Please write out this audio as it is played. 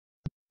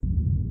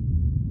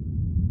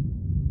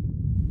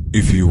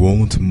If you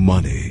want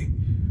money,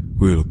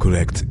 we'll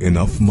collect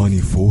enough money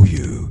for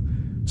you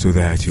so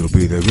that you'll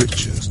be the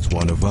richest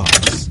one of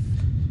us.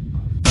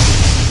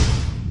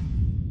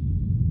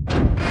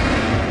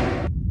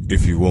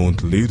 If you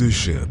want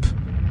leadership,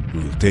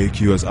 we'll take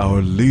you as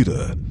our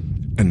leader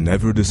and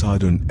never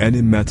decide on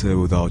any matter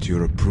without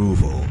your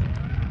approval.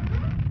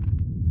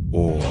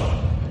 Or,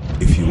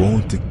 if you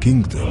want the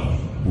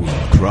kingdom,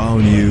 we'll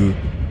crown you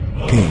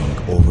king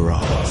over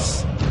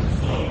us.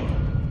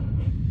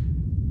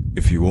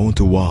 If you want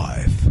a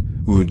wife,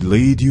 we would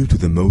lead you to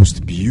the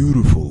most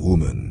beautiful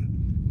woman.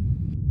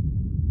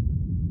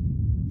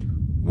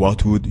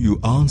 What would you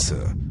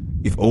answer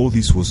if all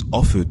this was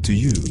offered to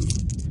you?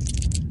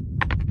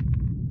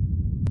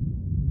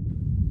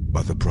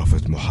 But the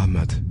Prophet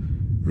Muhammad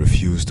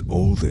refused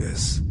all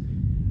this.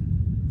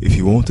 If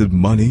he wanted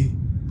money,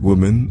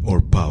 women,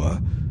 or power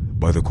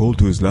by the call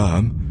to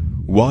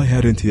Islam, why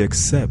hadn't he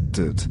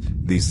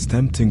accepted these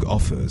tempting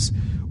offers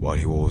while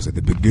he was at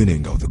the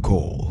beginning of the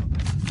call?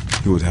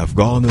 He would have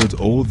garnered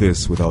all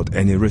this without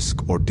any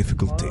risk or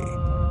difficulty.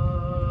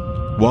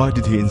 Why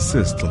did he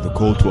insist on the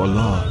call to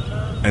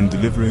Allah and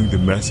delivering the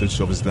message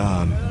of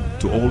Islam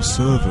to all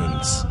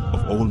servants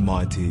of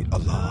Almighty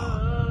Allah?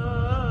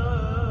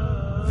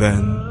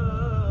 Then,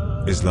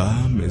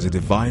 Islam is a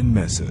divine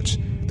message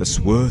that's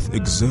worth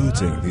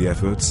exerting the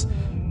efforts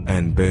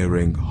and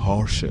bearing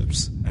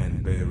hardships.